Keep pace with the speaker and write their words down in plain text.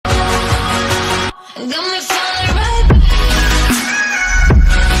Got me falling right back.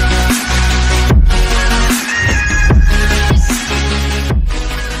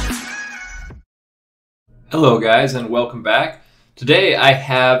 Hello guys and welcome back. Today I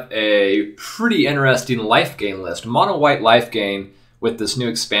have a pretty interesting life gain list. Mono white life gain with this new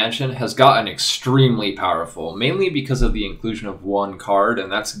expansion has gotten extremely powerful, mainly because of the inclusion of one card,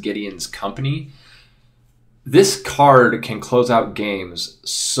 and that's Gideon's Company. This card can close out games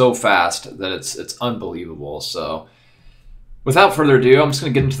so fast that it's unbelievable. So without further ado, I'm just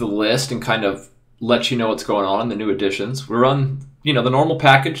going to get into the list and kind of let you know what's going on in the new additions. We run, the normal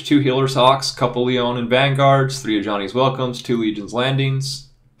package: 2 Healer's Hawks, couple Leonin Vanguards, 3 Ajani's Welcomes, 2 Legion's Landings,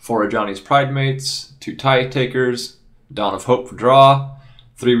 4 Ajani's Pridemates, 2 Tithe Takers, Dawn of Hope for draw,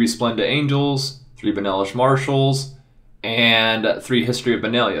 3 Resplendent Angels, 3 Benalish Marshals, and 3 History of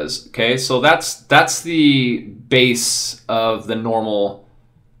Benalias. Okay, so that's the base of the normal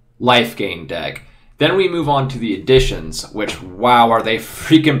life gain deck. Then we move on to the additions, which, wow, are they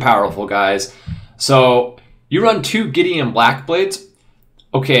freaking powerful, guys. So you run 2 Gideon Blackblades.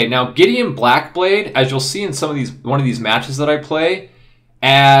 Okay, now Gideon Blackblade, as you'll see in one of these matches that I play,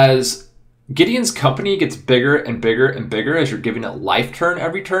 as Gideon's Company gets bigger and bigger and bigger as you're giving it life turn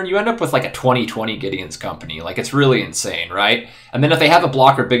every turn, you end up with like a 20/20 Gideon's Company. Like, it's really insane, right? And then if they have a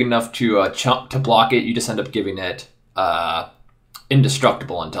blocker big enough to block it, you just end up giving it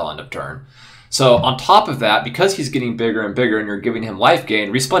indestructible until end of turn. So on top of that, because he's getting bigger and bigger and you're giving him life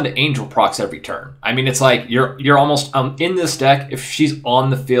gain, Resplendent Angel procs every turn. I mean, it's like you're almost in this deck, if she's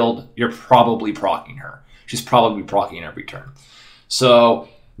on the field, you're probably proccing her. She's probably proccing every turn. So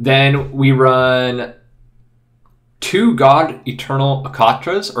then we run 2 God-Eternal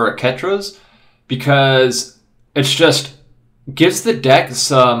Oketras because it's just gives the deck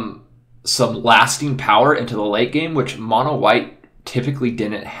some lasting power into the late game, which mono white typically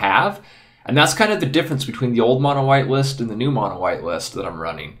didn't have. And that's kind of the difference between the old mono white list and the new mono white list that I'm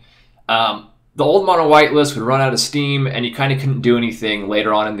running. The old mono white list would run out of steam and you kind of couldn't do anything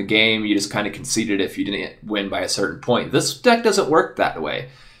later on in the game. You just kind of conceded if you didn't win by a certain point. This deck doesn't work that way.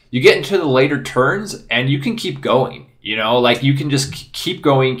 You get into the later turns and you can keep going. Like, you can just keep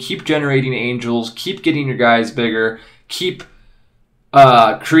going, keep generating angels, keep getting your guys bigger, keep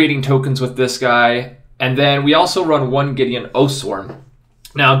creating tokens with this guy. And then we also run 1 Gideon Oathsworn.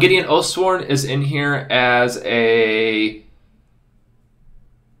 Now, Gideon Oathsworn is in here as a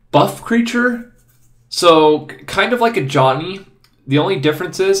buff creature. So kind of like Ajani. The only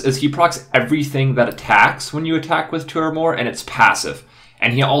difference is he procs everything that attacks when you attack with 2 or more, and it's passive.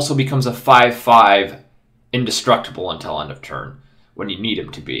 And he also becomes a 5/5 indestructible until end of turn when you need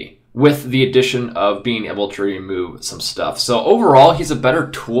him to be, with the addition of being able to remove some stuff. So overall, he's a better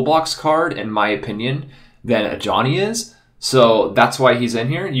toolbox card, in my opinion, than Ajani is. So that's why he's in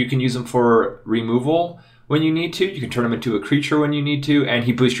here. You can use him for removal when you need to. You can turn him into a creature when you need to, and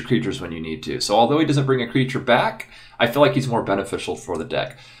he boosts your creatures when you need to. So although he doesn't bring a creature back, I feel like he's more beneficial for the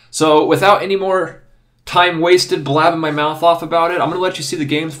deck. So without any more time wasted blabbing my mouth off about it, I'm going to let you see the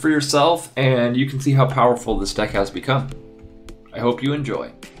games for yourself, and you can see how powerful this deck has become. I hope you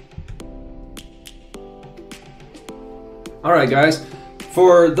enjoy. Alright guys,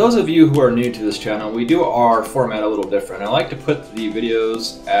 for those of you who are new to this channel, we do our format a little different. I like to put the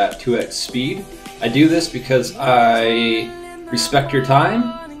videos at 2x speed. I do this because I respect your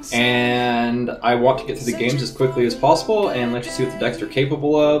time, and I want to get to the games as quickly as possible and let you see what the decks are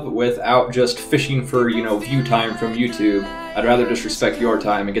capable of without just fishing for, view time from YouTube. I'd rather just respect your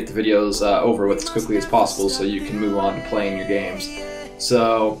time and get the videos over with as quickly as possible so you can move on to playing your games.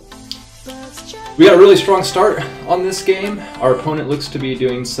 So we got a really strong start on this game. Our opponent looks to be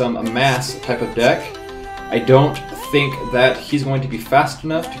doing some amass type of deck. I don't think that he's going to be fast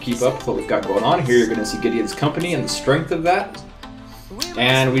enough to keep up with what we've got going on here. You're going to see Gideon's Company and the strength of that.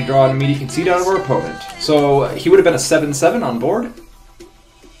 And we draw an immediate concede out of our opponent. So he would have been a 7/7 on board.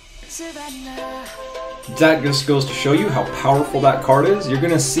 That just goes to show you how powerful that card is. You're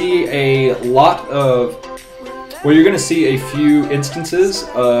going to see a lot of... Well, you're going to see a few instances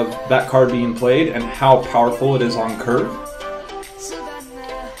of that card being played and how powerful it is on curve.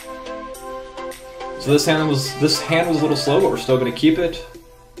 So this hand was a little slow, but we're still going to keep it.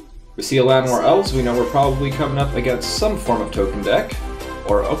 We see a land more elves. We know we're probably coming up against some form of token deck.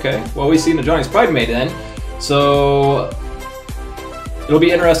 Or, okay, well, we see Ajani's Pridemate then. So it'll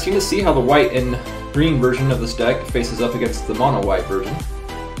be interesting to see how the white and green version of this deck faces up against the mono white version.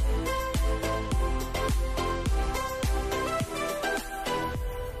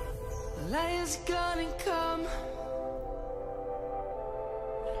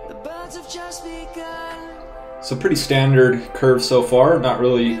 So pretty standard curve so far, not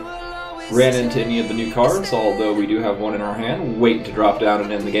really ran into any of the new cards, although we do have one in our hand, waiting to drop down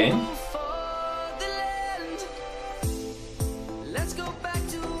and end the game.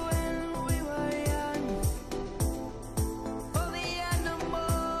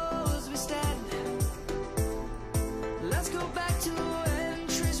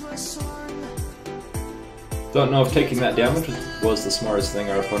 Don't know if taking that damage was the smartest thing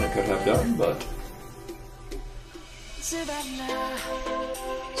our opponent could have done, but...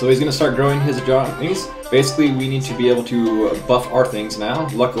 So he's going to start growing his Ajani's. Basically, we need to be able to buff our things now.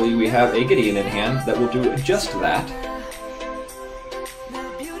 Luckily, we have a Gideon in hand that will do just that.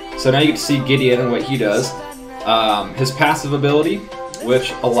 So now you get to see Gideon and what he does. His passive ability,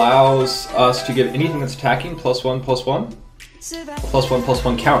 which allows us to give anything that's attacking +1/+1.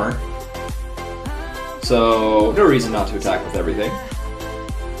 +1/+1 counter. So, no reason not to attack with everything.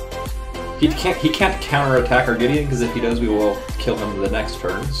 He can't counter-attack our Gideon, because if he does, we will kill him the next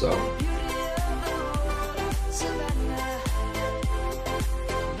turn, so...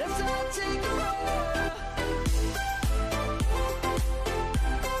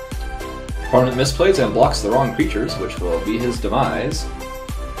 Opponent misplays and blocks the wrong creatures, which will be his demise.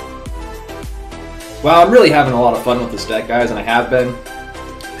 Well, I'm really having a lot of fun with this deck, guys, and I have been.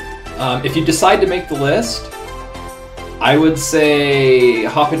 If you decide to make the list, I would say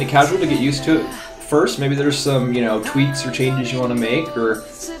hop into casual to get used to it first. Maybe there's some, you know, tweaks or changes you want to make or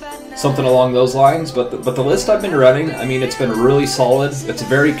something along those lines. But the list I've been running, I mean, it's been really solid. It's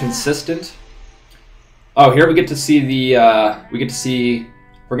very consistent. Oh, here we get to see the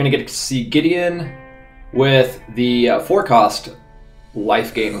we're gonna get to see Gideon with the 4-cost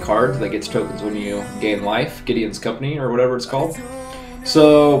life gain card that gets tokens when you gain life, Gideon's Company or whatever it's called.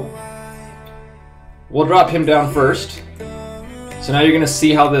 So we'll drop him down first. So now you're gonna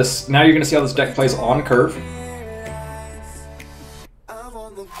see how this deck plays on curve.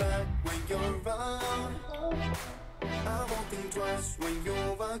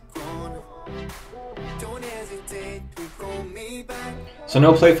 So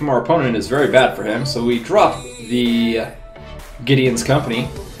no play from our opponent is very bad for him. So we drop the Gideon's Company.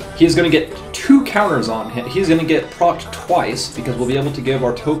 He's going to get 2 counters on him. He's going to get procced twice because we'll be able to give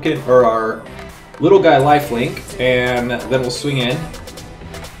our token or our little guy lifelink, and then we'll swing in.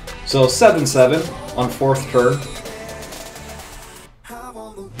 So 7/7 on 4th turn.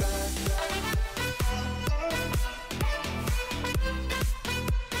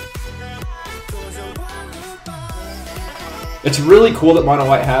 It's really cool that Mono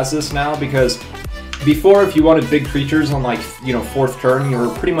White has this now, because before, if you wanted big creatures on, like, you know, 4th turn, you were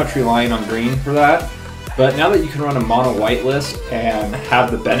pretty much relying on green for that. But now that you can run a Mono White list and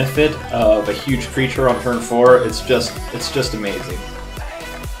have the benefit of a huge creature on turn 4, it's just amazing.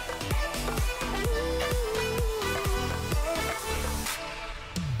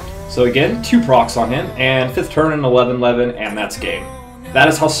 So again, 2 procs on him, and 5th turn and 11/11, and that's game. That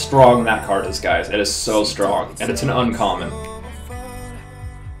is how strong that card is, guys. It is so strong, and it's an uncommon.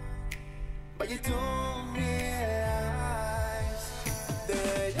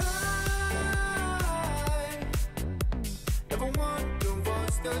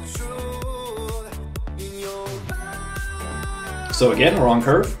 So again, we're on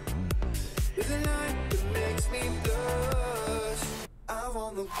curve.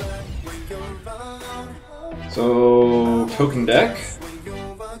 So, token deck.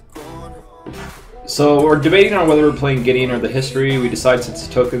 So we're debating on whether we're playing Gideon or the History. We decide since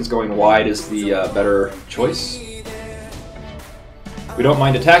the token's going wide is the better choice. We don't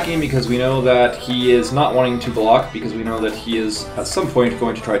mind attacking because we know that he is not wanting to block, because we know that he is at some point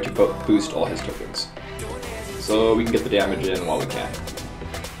going to try to boost all his tokens. So we can get the damage in while we can.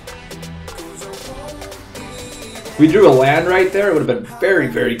 If we drew a land right there, it would have been very,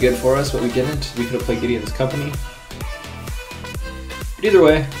 very good for us, but we didn't. We could have played Gideon's Company. But either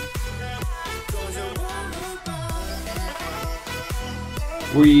way,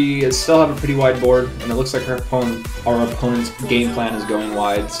 we still have a pretty wide board, and it looks like our opponent's game plan is going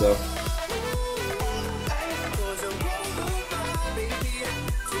wide, so...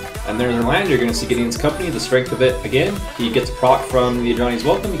 And there's our land. You're going to see Gideon's Company, the strength of it again. He gets a proc from the Ajani's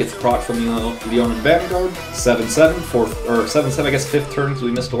Welcome, he gets a proc from the Leonin Vanguard, 7/7, 7/7, I guess 5th turn because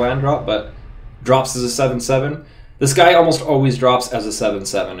we missed a land drop, but drops as a 7/7. This guy almost always drops as a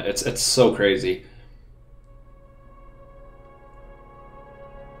 7/7. It's so crazy.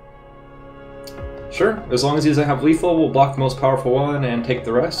 Sure, as long as he doesn't have lethal, we'll block the most powerful one and take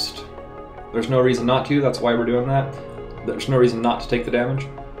the rest. There's no reason not to, that's why we're doing that. There's no reason not to take the damage.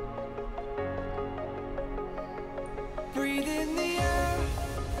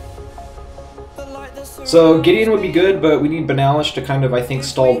 So Gideon would be good, but we need Benalish to kind of, I think,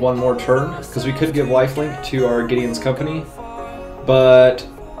 stall one more turn, because we could give lifelink to our Gideon's company. But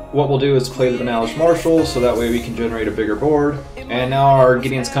what we'll do is play the Benalish Marshal, so that way we can generate a bigger board. And now our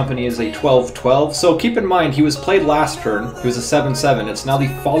Gideon's company is a 12-12. So keep in mind, he was played last turn. He was a 7-7. It's now the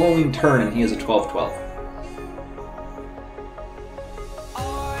following turn, and he is a 12-12.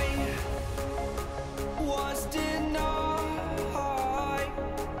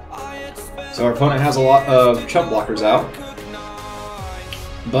 So our opponent has a lot of chump blockers out.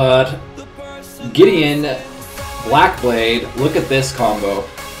 But Gideon Blackblade, look at this combo.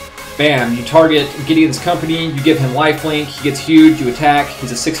 Bam, you target Gideon's company, you give him lifelink, he gets huge, you attack,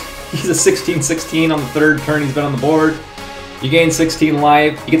 he's a 16-16 on the third turn he's been on the board. You gain 16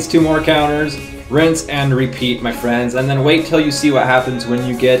 life, he gets 2 more counters, rinse and repeat, my friends, and then wait till you see what happens when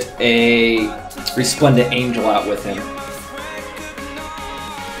you get a Resplendent Angel out with him.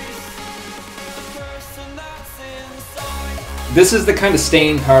 This is the kind of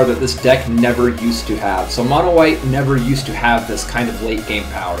staying power that this deck never used to have. So Mono White never used to have this kind of late game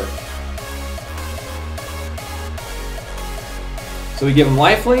power. So we give him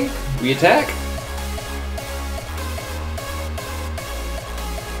lifelink, we attack.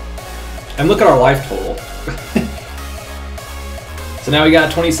 And look at our life total. So now we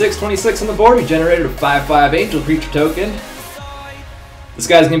got 26 on the board. We generated a 5/5 Angel Creature token. This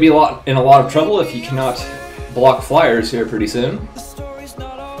guy's going to be in a lot of trouble if he cannot block flyers here pretty soon.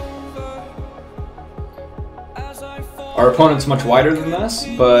 Our opponent's much wider than this,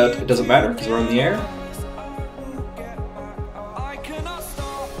 but it doesn't matter because we're in the air.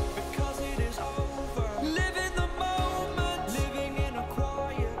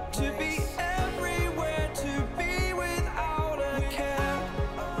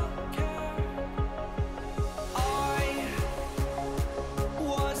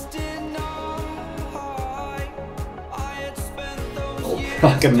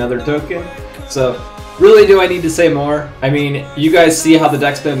 Rock another token. So, really, do I need to say more? I mean, you guys see how the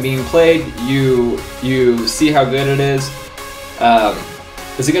deck's been being played. You see how good it is.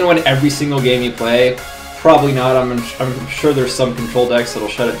 Is it going to win every single game you play? Probably not. I'm sure there's some control decks that'll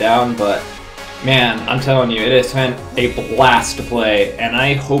shut it down, but man, I'm telling you, it has been a blast to play, and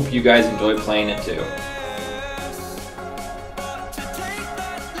I hope you guys enjoy playing it too.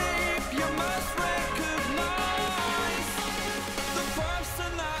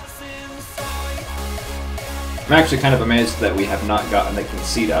 I'm actually kind of amazed that we have not gotten the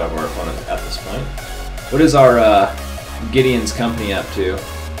conceit out of our opponent at this point. What is our Gideon's company up to?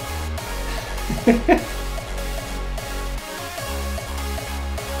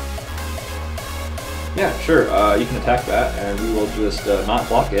 Yeah, sure, you can attack that, and we will just not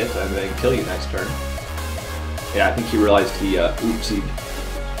block it and then kill you next turn. Yeah, I think he realized he oopsied.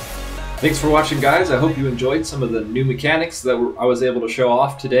 Thanks for watching, guys. I hope you enjoyed some of the new mechanics that I was able to show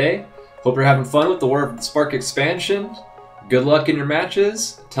off today. Hope you're having fun with the War of the Spark expansion. Good luck in your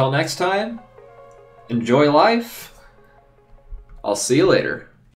matches. Until next time, enjoy life. I'll see you later.